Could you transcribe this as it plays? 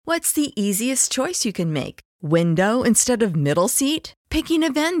What's the easiest choice you can make? Window instead of middle seat? Picking a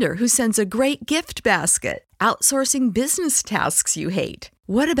vendor who sends a great gift basket? Outsourcing business tasks you hate?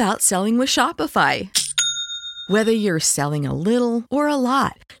 What about selling with Shopify? Whether you're selling a little or a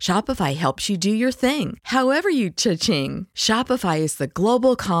lot, Shopify helps you do your thing, however you cha-ching. Shopify is the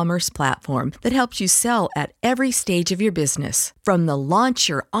global commerce platform that helps you sell at every stage of your business. From the launch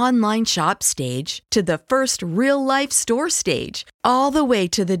your online shop stage to the first real-life store stage, all the way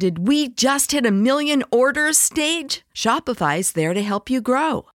to the did we just hit a million orders stage. Shopify's there to help you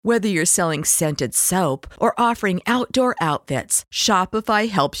grow. Whether you're selling scented soap or offering outdoor outfits, Shopify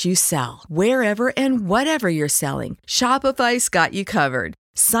helps you sell. Wherever and whatever you're selling, Shopify's got you covered.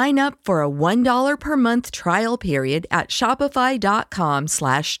 Sign up for a $1 per month trial period at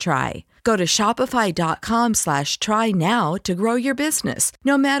shopify.com/try. Go to shopify.com/try now to grow your business,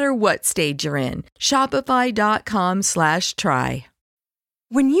 no matter what stage you're in. Shopify.com/try.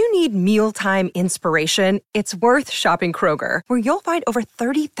 When you need mealtime inspiration, it's worth shopping Kroger, where you'll find over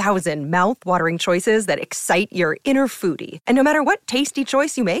 30,000 mouth-watering choices that excite your inner foodie. And no matter what tasty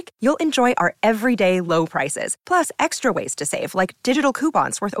choice you make, you'll enjoy our everyday low prices, plus extra ways to save, like digital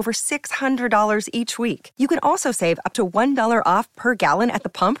coupons worth over $600 each week. You can also save up to $1 off per gallon at the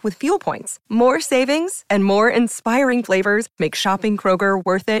pump with fuel points. More savings and more inspiring flavors make shopping Kroger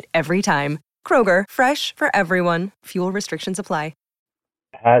worth it every time. Kroger, fresh for everyone. Fuel restrictions apply.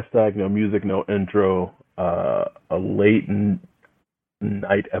 Hashtag no music, no intro. A late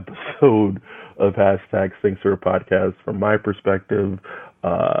night episode of hashtag Thanks for a Podcast. From my perspective,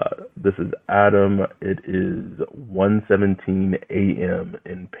 this is Adam. It is 1:17 a.m.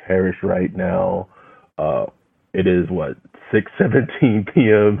 in Paris right now. It is 6:17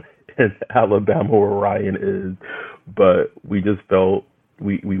 p.m. in Alabama where Ryan is. But we just felt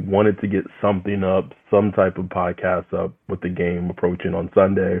we wanted to get something up, some type of podcast up with the game approaching on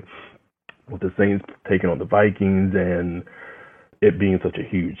Sunday, with the Saints taking on the Vikings and it being such a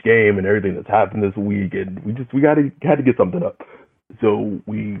huge game and everything that's happened this week, and we had to get something up. So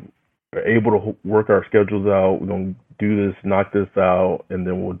we are able to work our schedules out. We're gonna do this, knock this out, and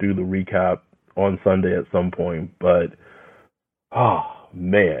then we'll do the recap on Sunday at some point. But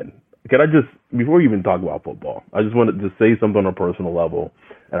man. Can I just, before we even talk about football, I just wanted to say something on a personal level,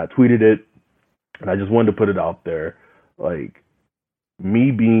 and I tweeted it, and I just wanted to put it out there. Like, me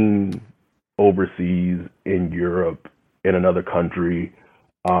being overseas in Europe, in another country,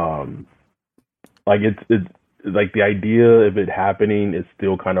 like it's like the idea of it happening is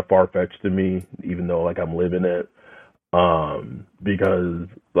still kind of far-fetched to me, even though like I'm living it. Because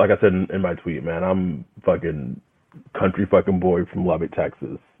like I said in my tweet, man, I'm fucking country fucking boy from Lubbock,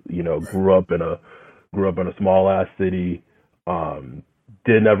 Texas. You know, grew up in a small ass city. Didn't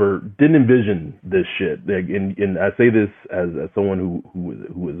envision this shit. And I say this as someone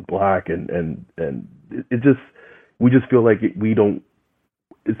who is black, and it just, we just feel like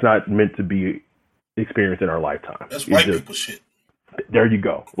it's not meant to be experienced in our lifetime. That's white people shit. There you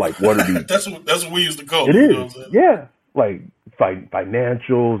go. Like, what are these? that's what we used to call it. It is, yeah. Like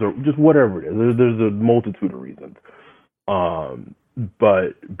financials or just whatever it is. There's a multitude of reasons.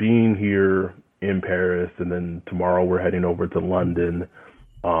 But being here in Paris, and then tomorrow we're heading over to London,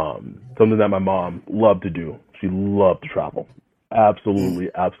 something that my mom loved to do. She loved to travel. Absolutely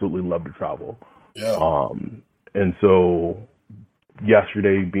loved to travel. Yeah. And so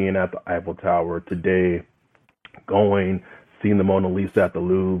yesterday being at the Eiffel Tower, today seeing the Mona Lisa at the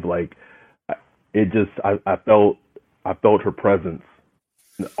Louvre, like it just, I felt her presence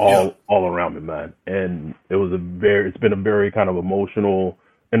all around me, man. And it's been a very kind of emotional,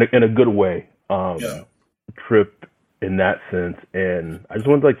 in a good way, trip in that sense. And I just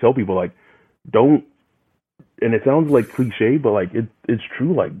wanted to like tell people, like, don't, and it sounds like cliche, but like it's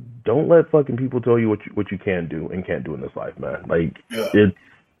true. Like, don't let fucking people tell you what you can do and can't do in this life, man. Like it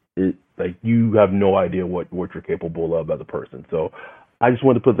like you have no idea what you're capable of as a person. So I just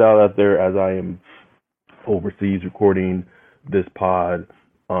wanted to put that out there as I am overseas recording this pod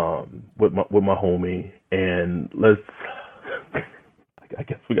with my homie, and I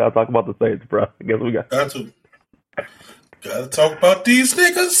guess we gotta talk about the Saints, bro. I guess we got to talk about these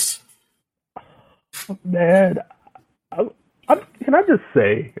niggas. Man, can I just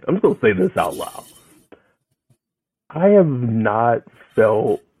say, I'm just gonna say this out loud. I have not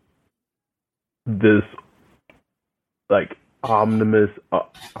felt this like ominous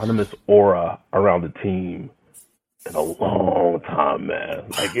aura around the team in a long time, man.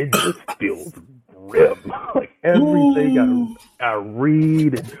 Like, it just feels grim. Like, everything I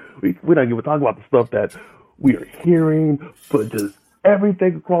read, and we don't even talk about the stuff that we are hearing, but just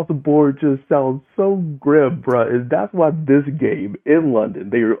everything across the board just sounds so grim, bro. And that's why this game in London,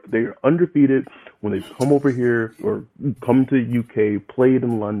 they're undefeated when they come over here or come to UK, played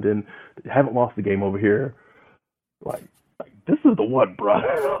in London, they haven't lost a game over here. Like this is the one,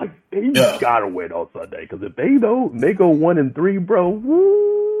 bro. Like they gotta win on Sunday because if they don't, they go 1-3, bro. Woo!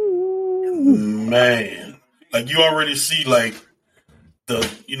 Man, like you already see like when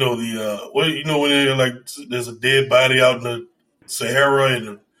they're like there's a dead body out in the Sahara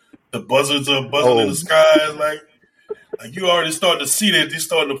and the buzzards are buzzing in the skies, like you already starting to see that they're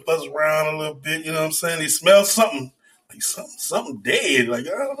starting to buzz around a little bit. You know what I'm saying? They smell something like something dead. Like I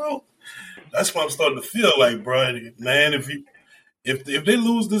don't know. That's what I'm starting to feel like, bro. Man, if they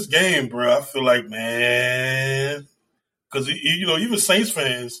lose this game, bro, I feel like, man, because even Saints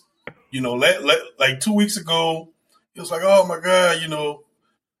fans, like 2 weeks ago, it was like, oh my God, y'all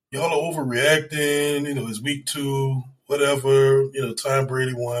are overreacting. It's week 2, whatever. Tom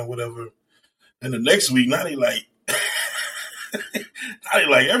Brady won, whatever. And the next week, now they like,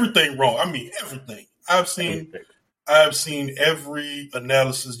 everything wrong. I mean, everything. I've seen every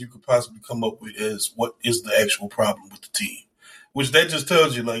analysis you could possibly come up with as what is the actual problem with the team. Which that just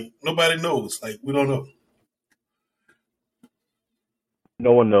tells you, like, nobody knows. Like, we don't know.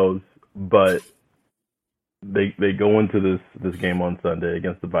 No one knows, but they go into this game on Sunday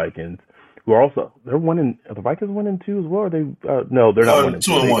against the Vikings, who are also the Vikings 1-2 as well. Or they no, they're not 1-2.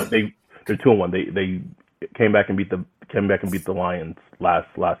 2-1. They're 2-1. They came back and beat the Lions last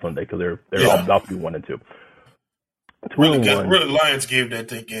Sunday because they're about to be 1-2. Really, the Lions gave that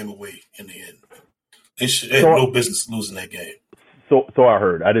game away in the end. They had no business losing that game. So I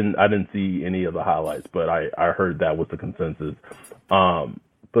heard. I didn't see any of the highlights, but I heard that was the consensus.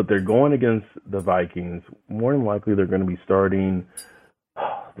 But they're going against the Vikings. More than likely, they're going to be starting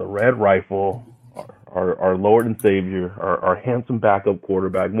the Red Rifle, our Lord and Savior, our handsome backup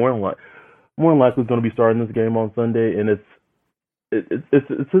quarterback. More than likely, is going to be starting this game on Sunday, and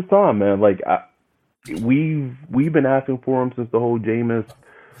it's his time, man. Like we've been asking for him since the whole Jameis.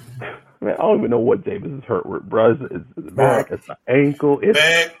 Man, I don't even know what Jameis is hurt with, bro. It's back, it's the ankle. It's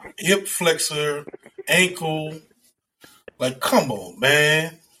back, hip flexor, ankle. Like, come on,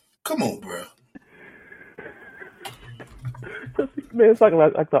 man. Come on, bro. Man, it's like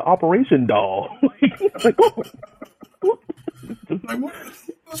the Operation Doll.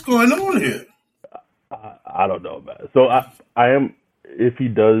 What's going on here? I don't know, man. So I am, if he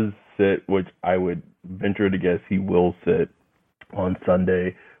does sit, which I would venture to guess he will sit on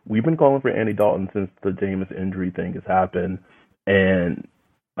Sunday. We've been calling for Andy Dalton since the Jameis injury thing has happened, and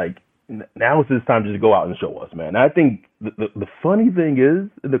like now it's his time to just go out and show us, man. I think the funny thing is,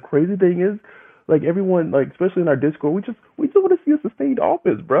 the crazy thing is, like everyone, like especially in our Discord, we just want to see a sustained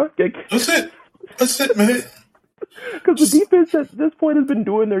offense, bro. That's it, man. Because the defense at this point has been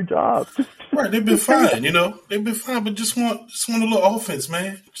doing their job. Right, they've been fine, they've been fine, but just want a little offense,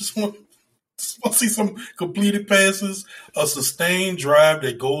 man. Just want to see some completed passes, a sustained drive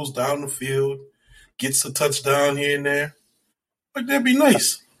that goes down the field, gets a touchdown here and there. Like, that'd be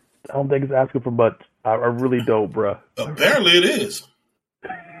nice. I don't think it's asking for much. I really don't, bro. Apparently it is.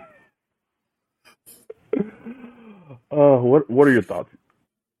 What are your thoughts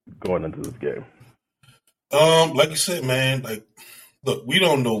going into this game? Like you said, man, like, look, we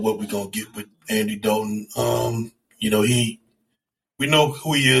don't know what we're going to get with Andy Dalton. We know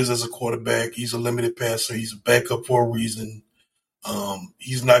who he is as a quarterback. He's a limited passer. He's a backup for a reason.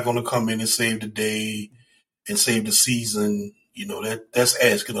 He's not going to come in and save the day and save the season. That's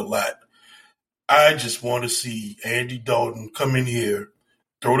asking a lot. I just want to see Andy Dalton come in here,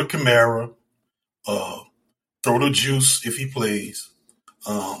 throw the Kamara, throw the juice if he plays.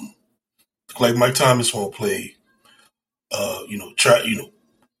 Like Mike Thomas won't play.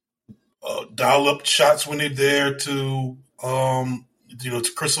 Dial up shots when they're there to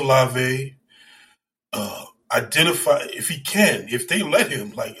Chris Olave. Identify, if he can, if they let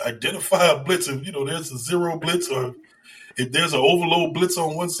him, like, identify a blitz. If, there's a zero blitz or if there's an overload blitz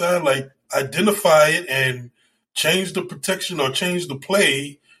on one side, like, identify it and change the protection or change the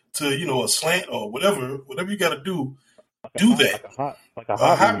play to, a slant or whatever you got to do. Do that. A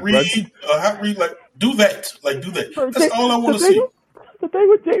hot read, like, do that. Like, do that. That's all I want to see. The thing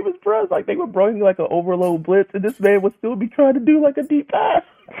with Jameis, bro, like they were bringing like an overload blitz, and this man would still be trying to do like a deep pass,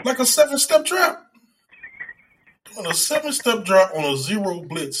 like a 7-step drop. On a 7-step drop on a zero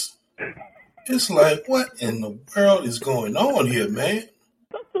blitz, it's like, what in the world is going on here, man?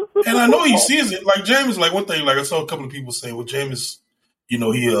 And I know he sees it. Like Jameis, like one thing, like I saw a couple of people say, well, Jameis, he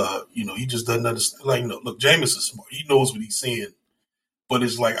just doesn't understand. Like, no, look, Jameis is smart. He knows what he's seeing, but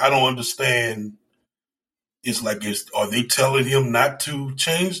it's like I don't understand it's like, are they telling him not to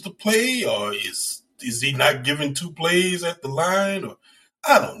change the play, or is he not giving 2 plays at the line? Or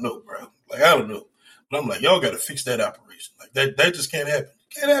I don't know, bro. Like, I don't know. But I'm like, y'all got to fix that operation. Like, that just can't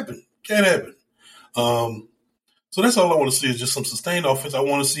happen. Can't happen. So that's all I want to see is just some sustained offense. I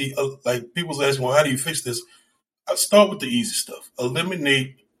want to see, like, people's asking, well, how do you fix this? I start with the easy stuff.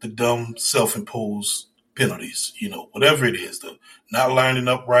 Eliminate the dumb self-imposed penalties. Whatever it is, the not lining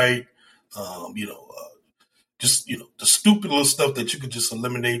up right. Just the stupid little stuff that you could just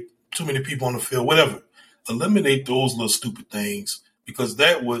eliminate. Too many people on the field, whatever. Eliminate those little stupid things, because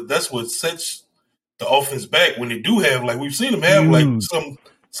that's what sets the offense back when they do have, like, we've seen them have like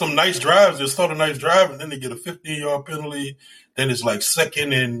some nice drives. They'll start a nice drive and then they get a 15-yard penalty. Then it's like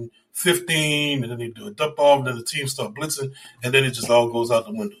 2nd and 15, and then they do a dump off, and then the team start blitzing, and then it just all goes out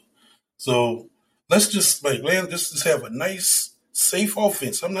the window. So let's just just have a nice, safe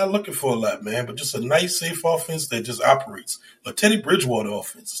offense. I'm not looking for a lot, man, but just a nice, safe offense that just operates. A Teddy Bridgewater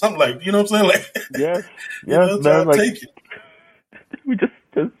offense. Something like, you know what I'm saying? Like, yes, man. Like, take it. We just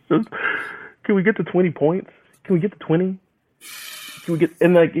can we get to 20 points? Can we get to 20? Can we get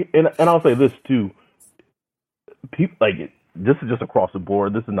and I'll say this too. People this is just across the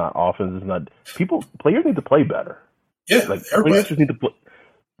board. This is not offense. This is not players need to play better. Yeah, like everybody. Players just need to play.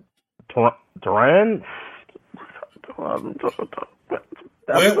 Duran. Where's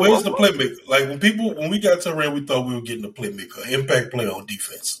the playmaker? Like, when we got Duran, we thought we were getting a playmaker, an impact player on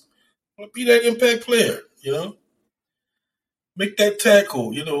defense. Be that impact player, Make that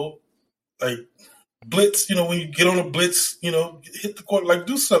tackle, like blitz, when you get on a blitz, hit the court, like,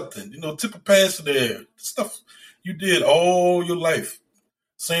 do something, tip a pass in the air. Stuff you did all your life.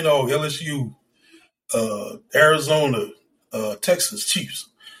 St. Aug, LSU, Arizona, Texas, Chiefs.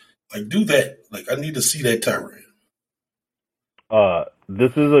 Like, do that. Like, I need to see that Tyrann.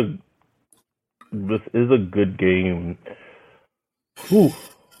 This is a good game. Whew.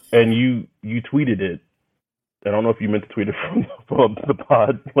 And you tweeted it. I don't know if you meant to tweet it from the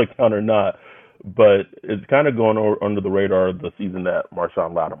pod account or not, but it's kind of going under the radar of the season that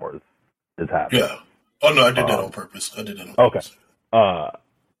Marshon Lattimore is having. Yeah. Oh no, I did that on purpose. Okay.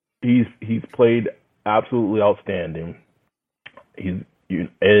 He's played absolutely outstanding. The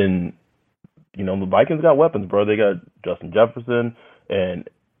Vikings got weapons, bro. They got Justin Jefferson, and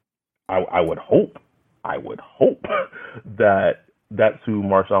I would hope that that's who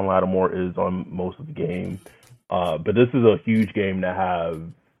Marshon Lattimore is on most of the game. But this is a huge game to have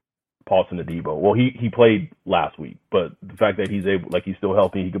Paulson Adebo. Well, he played last week, but the fact that he's still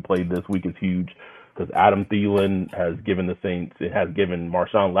healthy, he could play this week is huge, because Adam Thielen has given the Saints, it has given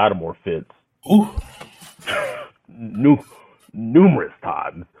Marshon Lattimore fits numerous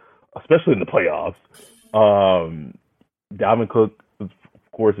times, especially in the playoffs. Dalvin Cook, of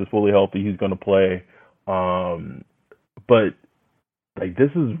course, is fully healthy. He's going to play. But like,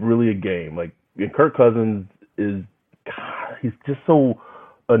 this is really a game. Like, Kirk Cousins he's just so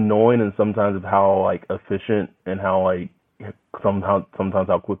annoying, and sometimes of how like efficient and how like sometimes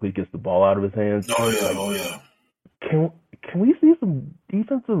how quickly he gets the ball out of his hands. Oh yeah. Can we see some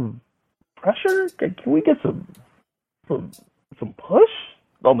defensive pressure? Can we get some push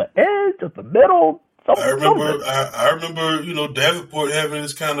on the edge, at the middle? I remember, Davenport having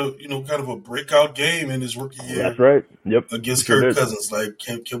this kind of a breakout game in his rookie year. That's right. Yep. Against Kirk Cousins. Like,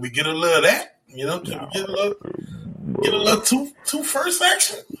 can we get a little of that? Can we get a little two first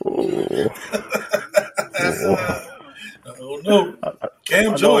action? I don't know.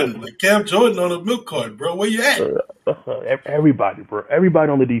 Cam Jordan on a milk cart, bro. Where you at? Everybody, bro.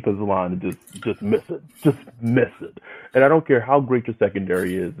 Everybody on the defensive line just miss it. Just miss it. And I don't care how great your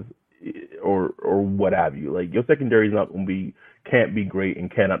secondary is, or what have you. Like, your secondary is not going to be, can't be great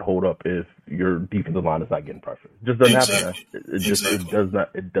and cannot hold up if your defensive line is not getting pressure. It just doesn't happen.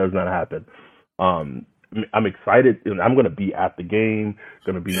 It does not happen. I'm excited. I'm going to be at the game.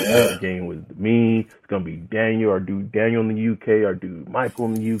 Going to be at the game with me. It's going to be Daniel, our dude Daniel in the UK, our dude Michael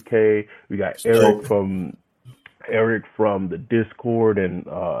in the UK. We got Eric from the Discord and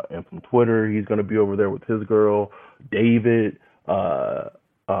from Twitter. He's going to be over there with his girl, David. In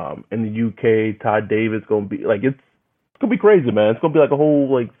the UK, Todd David's going to be like, it's going to be crazy, man. It's going to be like a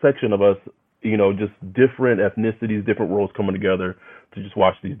whole like section of us, just different ethnicities, different worlds coming together to just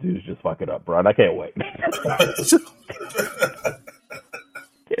watch these dudes just fuck it up, bro. And I can't wait.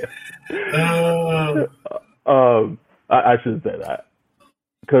 I shouldn't say that,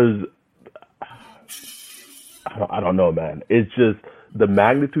 because I don't know, man. It's just the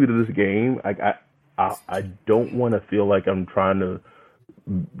magnitude of this game. I don't want to feel like I'm trying to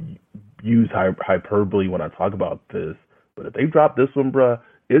use hyperbole when I talk about this, but if they drop this one, bro,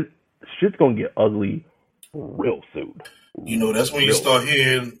 shit's gonna get ugly Real soon. That's when you start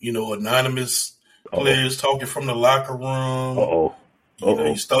hearing, anonymous players talking from the locker room.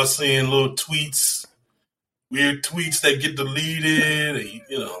 You start seeing little tweets, weird tweets that get deleted.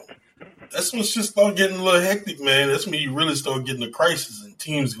 And, that's when shit start getting a little hectic, man. That's when you really start getting a crisis and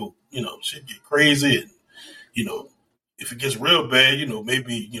teams go, shit get crazy. And, if it gets real bad,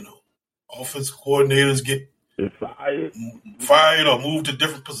 maybe, offensive coordinators get fired or moved to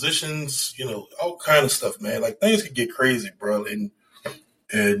different positions, all kind of stuff, man. Like things could get crazy, bro. And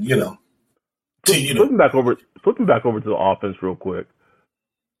flipping back over to the offense real quick.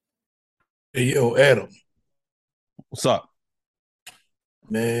 Hey, yo, Adam. What's up?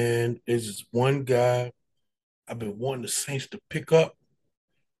 Man, there's this one guy I've been wanting the Saints to pick up.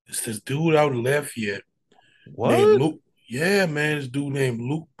 It's this dude out in Lafayette. What? Named Luke. Yeah, man, this dude named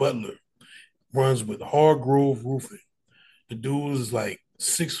Luke Butler runs with Hargrove Roofing. The dude is like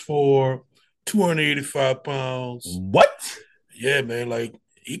 6'4", 285 pounds. What? Yeah, man, like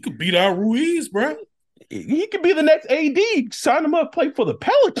he could beat out Ruiz, bro. He could be the next AD. Sign him up, play for the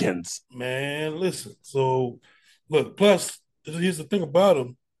Pelicans. Man, listen. So, look, plus, here's the thing about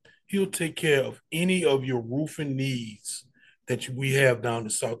him. He'll take care of any of your roofing needs that we have down in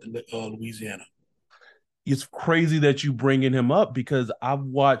South Louisiana. It's crazy that you bringing him up because I've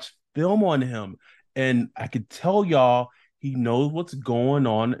watched film on him, and I could tell y'all he knows what's going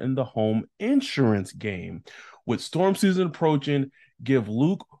on in the home insurance game. With storm season approaching, give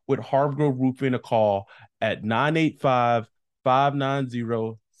Luke with Hargrove Roofing a call at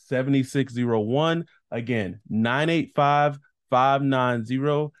 985-590-7601. Again,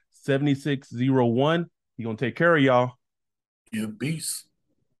 985-590-7601. He gonna take care of y'all. You beast.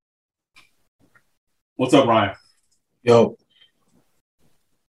 What's up, Ryan? Yo.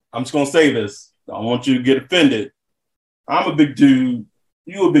 I'm just going to say this. I don't want you to get offended. I'm a big dude.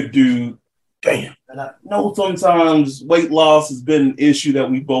 You a big dude. Damn. And I know sometimes weight loss has been an issue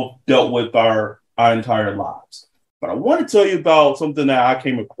that we both dealt with our entire lives. But I want to tell you about something that I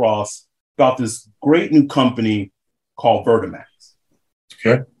came across about this great new company called Vertimax.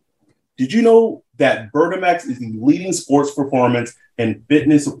 Okay. Did you know that Vertimax is the leading sports performance and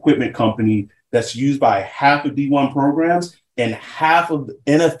fitness equipment company that's used by half of D1 programs and half of the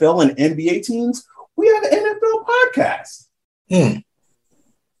NFL and NBA teams? We have an NFL podcast.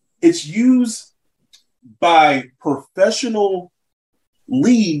 It's used by professional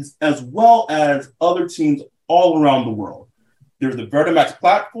leagues as well as other teams all around the world. There's a Vertimax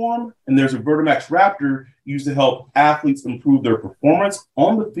platform and there's a Vertimax Raptor used to help athletes improve their performance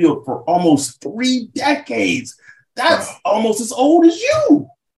on the field for almost 3 decades. That's almost as old as you.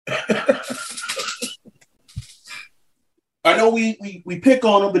 I know we pick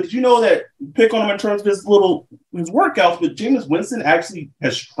on him, but did you know that we pick on him in terms of his workouts? But Jameis Winston actually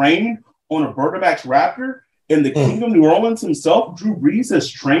has trained on a Vertimax Raptor, and the King of New Orleans himself, Drew Brees, has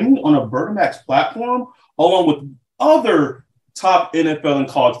trained on a Vertimax platform, along with other top NFL and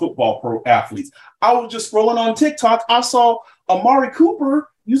college football pro athletes. I was just scrolling on TikTok. I saw Amari Cooper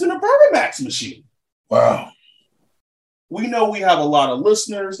using a Vertimax machine. Wow. We know we have a lot of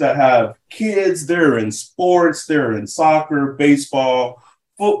listeners that have kids. They're in sports, they're in soccer, baseball,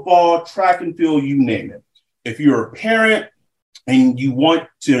 football, track and field, you name it. If you're a parent and you want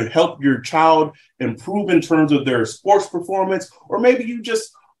to help your child improve in terms of their sports performance, or maybe you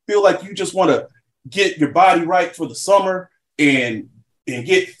just feel like you just want to get your body right for the summer and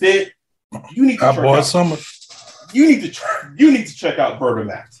get fit, you need to check out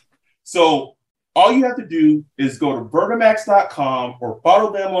Vertimax. So all you have to do is go to Vertimax.com or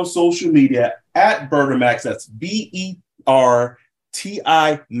follow them on social media at Vertimax. That's BERTI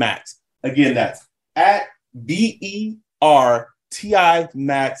Max. Again, that's at BERTI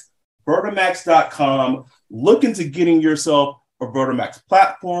Max. Vertimax.com. Look into getting yourself a Vertimax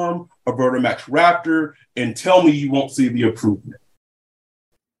platform, a Vertimax Raptor, and tell me you won't see the improvement.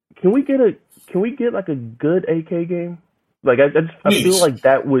 Can we get like a good AK game? Like I feel like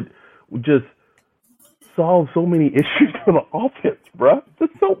that would just solve so many issues for the offense, bro.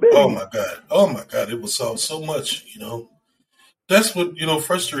 It's so big. Oh my god, it would solve so much. That's what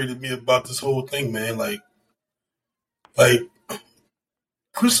frustrated me about this whole thing, man. Like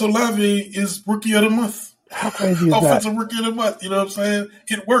Chris Olave is rookie of the month. How crazy is Offensive that? rookie of the month. You know what I'm saying?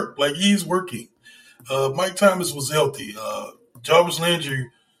 It worked. Like he's working. Mike Thomas was healthy. Jarvis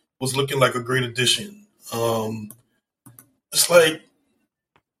Landry was looking like a great addition. It's like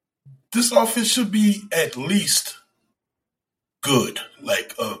this offense should be at least good,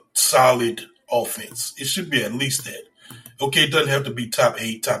 like a solid offense. It should be at least that. Okay, it doesn't have to be top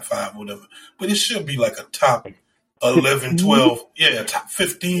 8, top 5, whatever, but it should be like a top 11, 12, top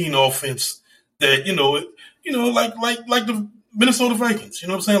 15 offense that, like the Minnesota Vikings. You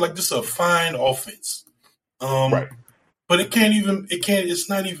know what I'm saying? Like, this is a fine offense. Right. But it's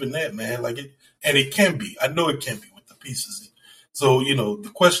not even that, man. It can be. I know it can be with the pieces. So,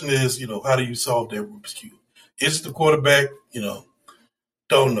 the question is, how do you solve that Rubik's Cube? Is it the quarterback?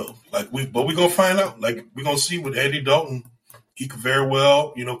 Don't know. But we're going to find out. We're going to see with Andy Dalton. He could very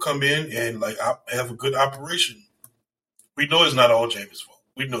well, come in and have a good operation. We know it's not all Jameis' fault.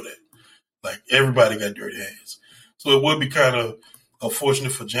 We know that. Everybody got dirty hands. So it would be kind of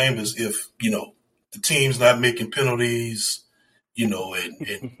unfortunate for Jameis if, the team's not making penalties, and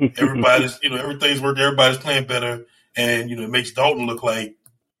everybody's, everything's working, everybody's playing better. And, it makes Dalton look like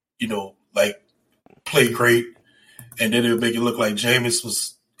play great. And then it would make it look like Jameis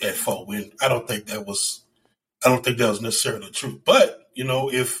was at fault. When I don't think that was necessarily true. But,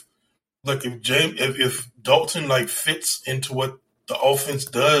 if Dalton fits into what the offense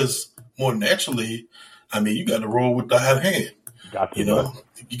does more naturally, I mean, you got to roll with the hot hand. Got to,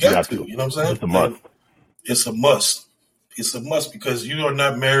 you got to. You know what I'm saying? It's a must. It's a must. It's a must because you are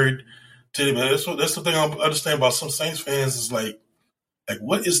not married to him. That's the thing I understand about some Saints fans is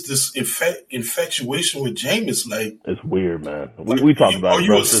what is this infatuation with Jameis? It's weird, man. We talked about. Are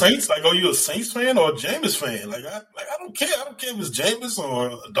you a Saints? Are you a Saints fan or a Jameis fan? I don't care. I don't care if it's Jameis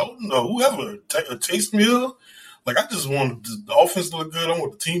or Dalton or whoever. Chase Mill. I just want the offense to look good. I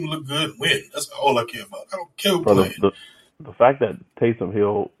want the team to look good and win. That's all I care about. I don't care who plays. The fact that Taysom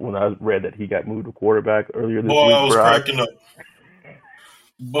Hill, when I read that he got moved to quarterback earlier this week, I was cracking up.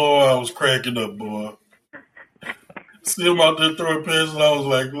 I was cracking up, boy. See him out there throwing passes, and I was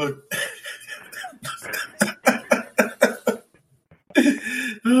like, look.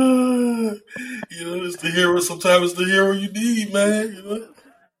 It's the hero. Sometimes it's the hero you need, man.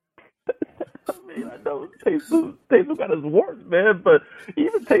 I know Taysom got his warts, man, but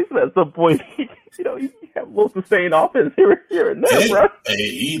even Taysom at some point, he have a little sustained offense here and there, bro. Hey,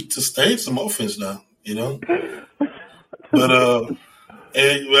 he sustained some offense now, But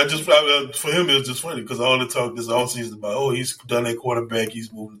and for him, it was just funny because all the talk this offseason is about, he's done that quarterback,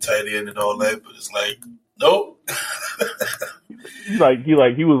 he's moving tight end and all that, but it's nope. He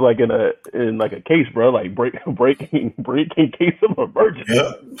was in a case, bro, breaking case of emergency.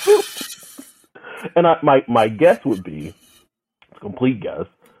 Yeah. And my guess would be, a complete guess,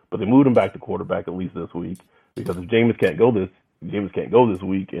 but they moved him back to quarterback at least this week because if Jameis can't go this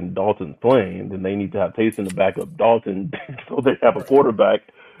week and Dalton's playing, then they need to have Taysom to back up Dalton so they have a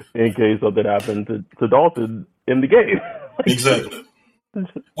quarterback in case something happens to Dalton in the game. Exactly.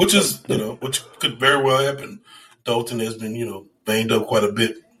 Which could very well happen. Dalton has been, banged up quite a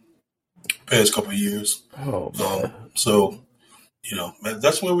bit past couple of years. Oh, man. So, man,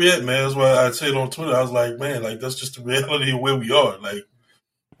 that's where we at, man. That's why I said on Twitter, I was like, man, that's just the reality of where we are.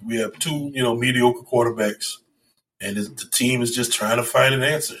 We have two, mediocre quarterbacks, and the team is just trying to find an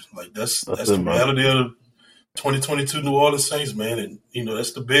answer. That's the reality of 2022 New Orleans Saints, man. And,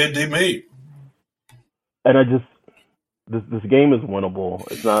 that's the bed they made. And this game is winnable.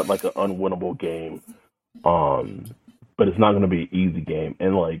 It's not like an unwinnable game. But it's not going to be an easy game.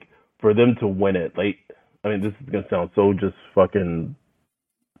 And for them to win it, this is going to sound so just fucking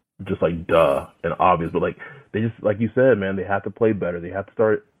just duh and obvious, but they just, like you said, man, they have to play better. They have to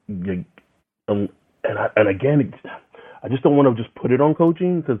start, and again, I just don't want to just put it on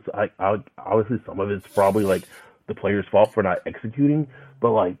coaching because I obviously some of it's probably the players' fault for not executing,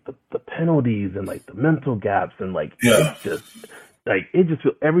 but the penalties and the mental gaps and it's just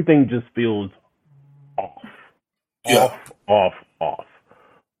everything just feels off. Yeah. Off.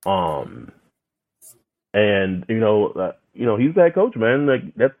 And he's that coach, man.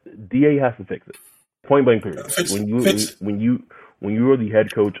 That DA has to fix it. Point blank period. When you are the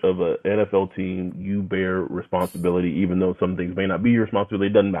head coach of an NFL team, you bear responsibility, even though some things may not be your responsibility.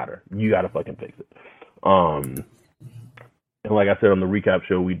 It doesn't matter. You got to fucking fix it. And like I said on the recap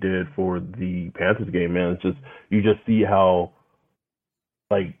show we did for the Panthers game, man, it's just you just see how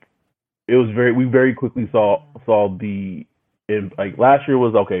it was we very quickly saw the last year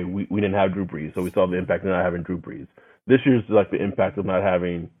was okay, we didn't have Drew Brees, so we saw the impact of not having Drew Brees. This year's the impact of not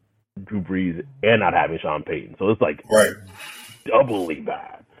having Drew Brees and not having Sean Payton. So it's right. Doubly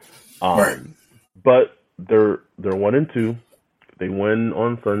bad. Right. But they're 1-2. They win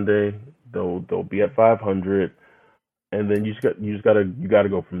on Sunday. They'll be at 500, and then you gotta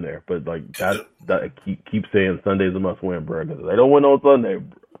go from there. But that keep saying Sunday's a must win, bro. Because they don't win on Sunday.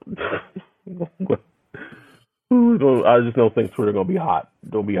 I just don't think Twitter gonna be hot.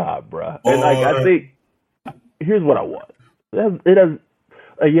 Don't be hot, bro. And I think here's what I want. It has.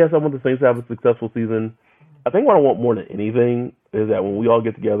 Yes, I want the Saints to have a successful season. I think what I want more than anything is that when we all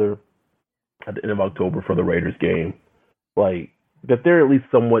get together at the end of October for the Raiders game. Like, that they're at least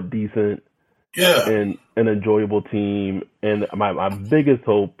somewhat decent and an enjoyable team. And my biggest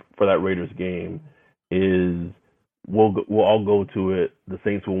hope for that Raiders game is we'll all go to it. The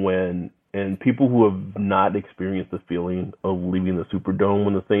Saints will win. And people who have not experienced the feeling of leaving the Superdome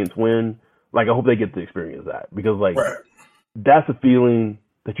when the Saints win, like, I hope they get to experience that, because like that's a feeling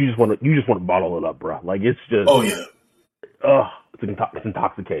that you just want to bottle it up, bro. Like, it's just it's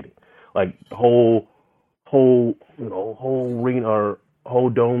intoxicating. Like, the whole ring or whole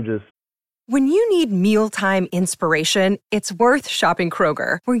dome just. When you need mealtime inspiration, it's worth shopping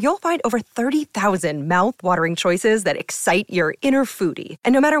Kroger, where you'll find over 30,000 mouth-watering choices that excite your inner foodie.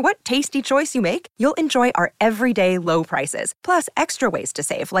 And no matter what tasty choice you make, you'll enjoy our everyday low prices, plus extra ways to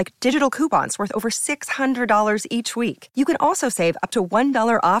save, like digital coupons worth over $600 each week. You can also save up to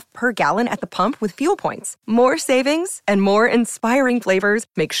 $1 off per gallon at the pump with fuel points. More savings and more inspiring flavors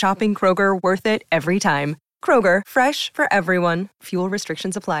make shopping Kroger worth it every time. Kroger, fresh for everyone. Fuel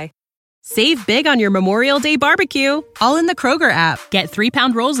restrictions apply. Save big on your Memorial Day barbecue, all in the Kroger app. Get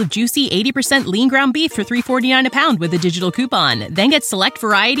 3-pound rolls of juicy 80% lean ground beef for $3.49 a pound with a digital coupon. Then get select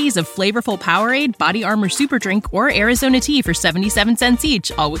varieties of flavorful Powerade, Body Armor Super Drink, or Arizona tea for 77 cents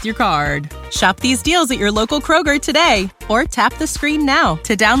each, all with your card. Shop these deals at your local Kroger today, or tap the screen now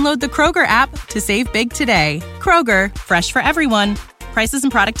to download the Kroger app to save big today. Kroger, fresh for everyone. Prices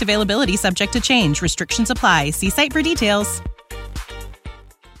and product availability subject to change. Restrictions apply. See site for details.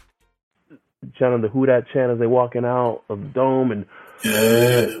 Chanting the Who Dat chant as they walking out of the dome, and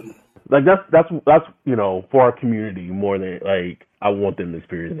like that's for our community more than like I want them to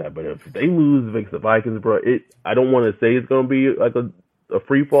experience that. But if they lose against the Vikings, bro, I don't want to say it's gonna be like a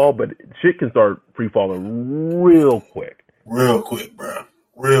free fall, but shit can start free falling real quick, bro,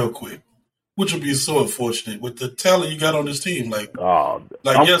 real quick. Which would be so unfortunate with the talent you got on this team. Bro,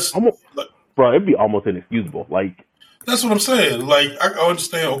 it'd be almost inexcusable. Like, that's what I'm saying. Like, I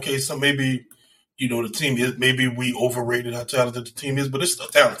understand. Okay, so maybe. The team is, maybe we overrated how talented the team is, but it's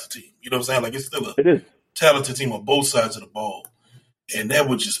a talented team. You know what I'm saying? Like, it's still a talented team on both sides of the ball. And that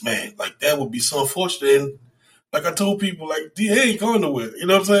would just, that would be so unfortunate. And like I told people, like, he ain't going nowhere. You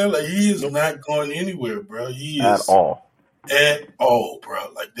know what I'm saying? Like, he is not going anywhere, bro. At all,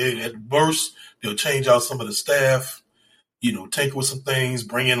 bro. Like, at worst, they'll change out some of the staff, take with some things,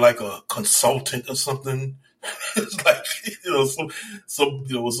 bring in like a consultant or something. It's like,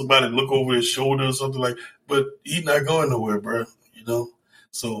 somebody look over his shoulder or something like, but he's not going nowhere, bro.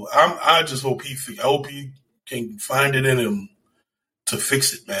 So I just hope I hope he can find it in him to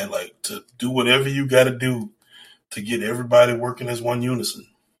fix it, man. Like, to do whatever you got to do to get everybody working as one unison.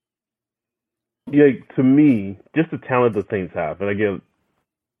 Yeah, to me, just the talent the Saints have, and again,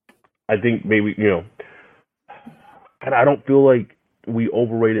 I think maybe and I don't feel like we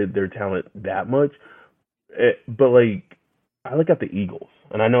overrated their talent that much. But like, I look at the Eagles,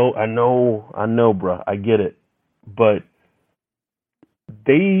 and I know, bro, I get it, but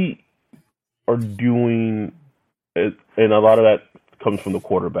they are doing it, and a lot of that comes from the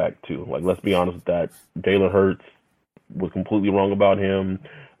quarterback too. Like, let's be honest with that. Jalen Hurts was completely wrong about him.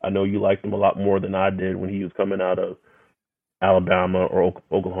 I know you liked him a lot more than I did when he was coming out of Alabama or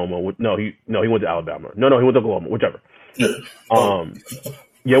Oklahoma. No, he went to Alabama. No, he went to Oklahoma. Whichever.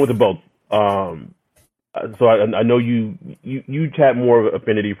 Yeah, with the both. So I know you had more of an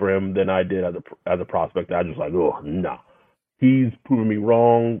affinity for him than I did as a prospect. I just like, oh no, he's proven me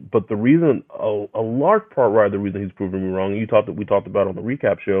wrong. But the reason, a large part, right, the reason he's proven me wrong, we talked about on the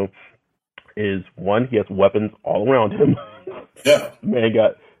recap show, is one, he has weapons all around him. Yeah,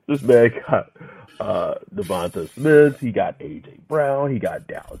 this man got Devonta Smith. He got AJ Brown. He got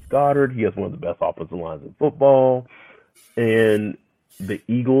Dallas Goedert. He has one of the best offensive lines in football, and the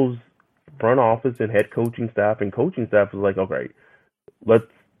Eagles front office and head coaching staff and coaching staff is like, okay, let's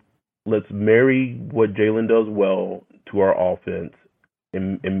marry what Jalen does well to our offense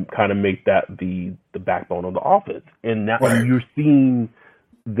and kind of make that the backbone of the offense. And now you're seeing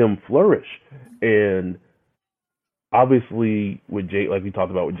them flourish. And obviously with like we talked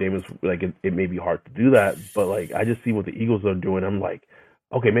about with Jameis, like it may be hard to do that, but like I just see what the Eagles are doing. I'm like,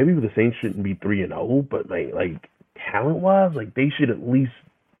 okay, maybe the Saints shouldn't be 3-0, but like talent wise, like they should at least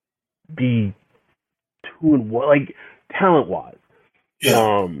be 2-1, like talent wise.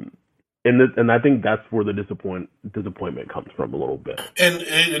 Yeah. And I think that's where the disappointment comes from a little bit. And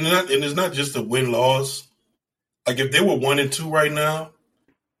it's not just the win loss. Like if they were 1-2 right now,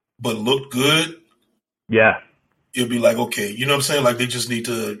 but looked good, it'd be like, okay, you know what I'm saying? Like they just need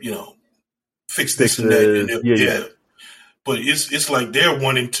to, fix this and that. And But it's like they're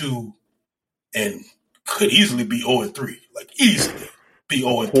 1-2 and could easily be 0-3, like easily. be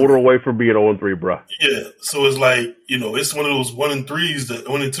 0-3. Quarter away from being 0-3, bro. Yeah. So it's like, it's one of those 1-3s,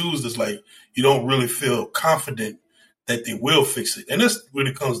 1-2s that's like you don't really feel confident that they will fix it. And that's what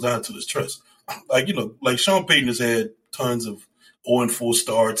it comes down to is trust. Like, like Sean Payton has had tons of 0-4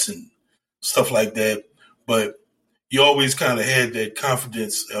 starts and stuff like that. But you always kind of had that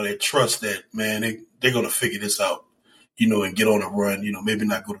confidence or that trust that, man, they're going to figure this out, and get on a run, maybe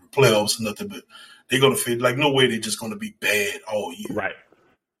not go to the playoffs or nothing, but they're going to figure, like, no way they're just going to be bad all year. Right.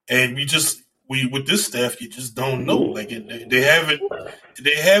 And with this staff, you just don't know. Like, they haven't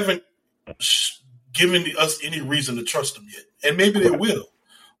given us any reason to trust them yet. And maybe they will,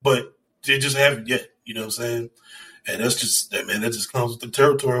 but they just haven't yet. You know what I'm saying? And that's just that, man. That just comes with the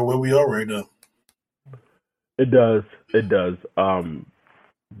territory where we are right now. It does.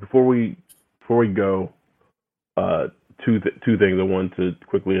 Before we go, two things I want to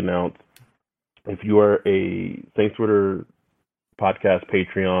quickly announce. If you are a Saints Twitter podcast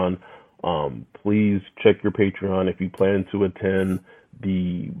Patreon, please check your Patreon if you plan to attend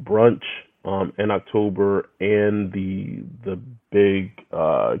the brunch in October and the big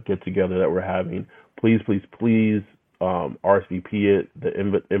get together that we're having. Please RSVP it. The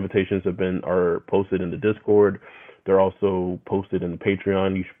invitations are posted in the Discord. They're also posted in the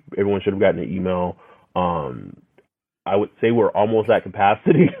Patreon. Everyone should have gotten an email. I would say we're almost at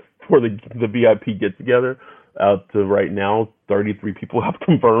capacity for the VIP get together. Out to right now, 33 people have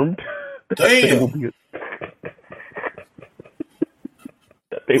confirmed. Damn. They will be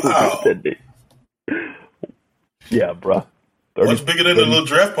attending. Yeah, bro. Much bigger than the little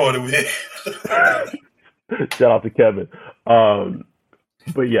draft party we had. Shout out to Kevin.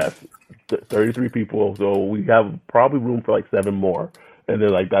 But yes, 33 people. So we have probably room for like 7 more. And then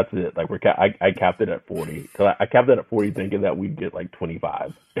like that's it. Like I capped it at 40. So I capped it at 40 thinking that we'd get like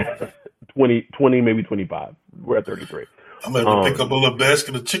 25. 20, maybe 25. We're at 33. I'm gonna pick up a little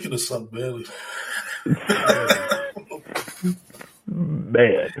basket of chicken or something, man.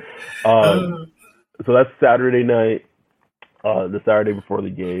 Man. So that's Saturday night, the Saturday before the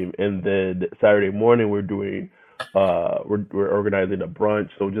game, and then Saturday morning we're doing we're organizing a brunch.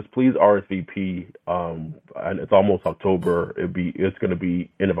 So just please RSVP. And it's almost October. It's gonna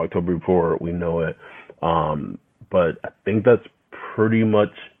be end of October before we know it. But I think that's pretty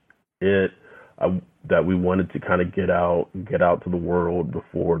much it. That we wanted to kind of get out to the world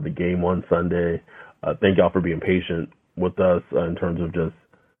before the game on Sunday. Thank y'all for being patient with us in terms of just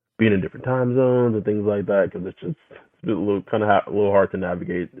being in different time zones and things like that, because it's a little hard to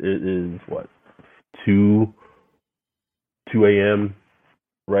navigate. It is 2 a.m.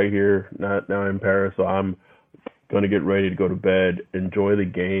 right here now in Paris, so I'm gonna get ready to go to bed. Enjoy the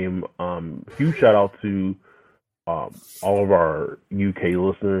game. Huge shout out to all of our UK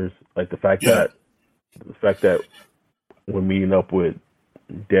listeners. Like the fact that we're meeting up with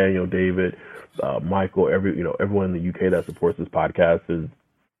Daniel, David, Michael, everyone in the UK that supports this podcast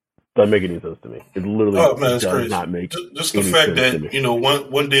doesn't make any sense to me. It literally does crazy. Not make just the fact that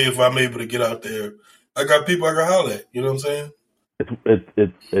one day if I'm able to get out there, I got people I can holler at. You know what I'm saying?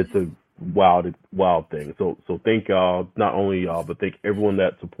 It's a wild thing. So thank y'all, not only y'all, but thank everyone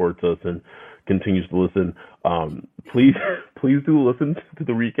that supports us and continues to listen. Please do listen to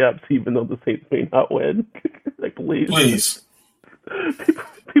the recaps, even though the Saints may not win. Like, please.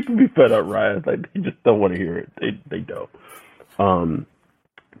 People be fed up, Ryan. Like, they just don't want to hear it. They don't.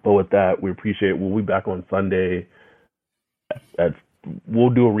 But with that, we appreciate it. We'll be back on Sunday. We'll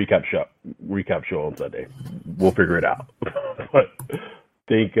do a recap show on Sunday. We'll figure it out. But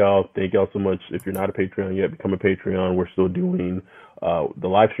thank y'all so much. If you're not a Patreon yet, become a Patreon. We're still doing the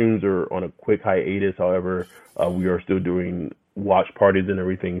live streams are on a quick hiatus. However, we are still doing watch parties and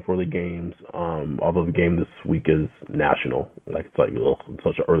everything for the games. Although the game this week is national, it's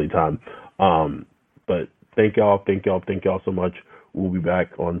such an early time. But thank y'all so much. We'll be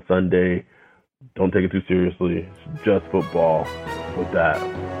back on Sunday. Don't take it too seriously. It's just football. With that,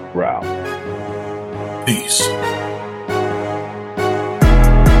 we're out. Peace.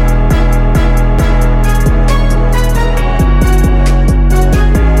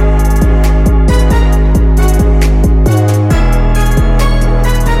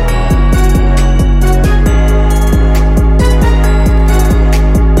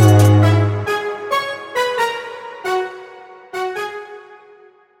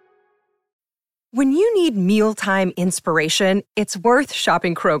 When you need mealtime inspiration, it's worth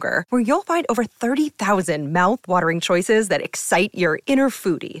shopping Kroger, where you'll find over 30,000 mouth-watering choices that excite your inner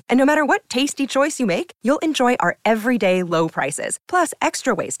foodie. And no matter what tasty choice you make, you'll enjoy our everyday low prices, plus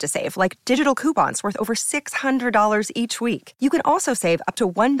extra ways to save, like digital coupons worth over $600 each week. You can also save up to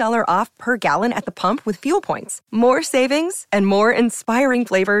 $1 off per gallon at the pump with fuel points. More savings and more inspiring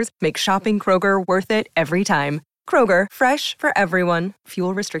flavors make shopping Kroger worth it every time. Kroger, fresh for everyone.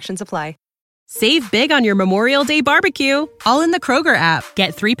 Fuel restrictions apply. Save big on your Memorial Day barbecue, all in the Kroger app.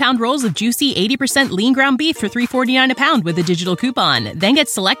 Get 3-pound rolls of juicy 80% lean ground beef for $3.49 a pound with a digital coupon. Then get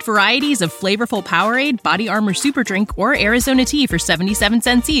select varieties of flavorful Powerade, Body Armor Super Drink, or Arizona tea for 77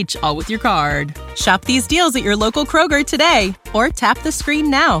 cents each, all with your card. Shop these deals at your local Kroger today, or tap the screen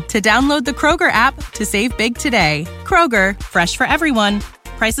now to download the Kroger app to save big today. Kroger, fresh for everyone.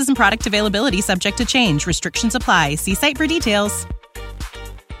 Prices and product availability subject to change. Restrictions apply. See site for details.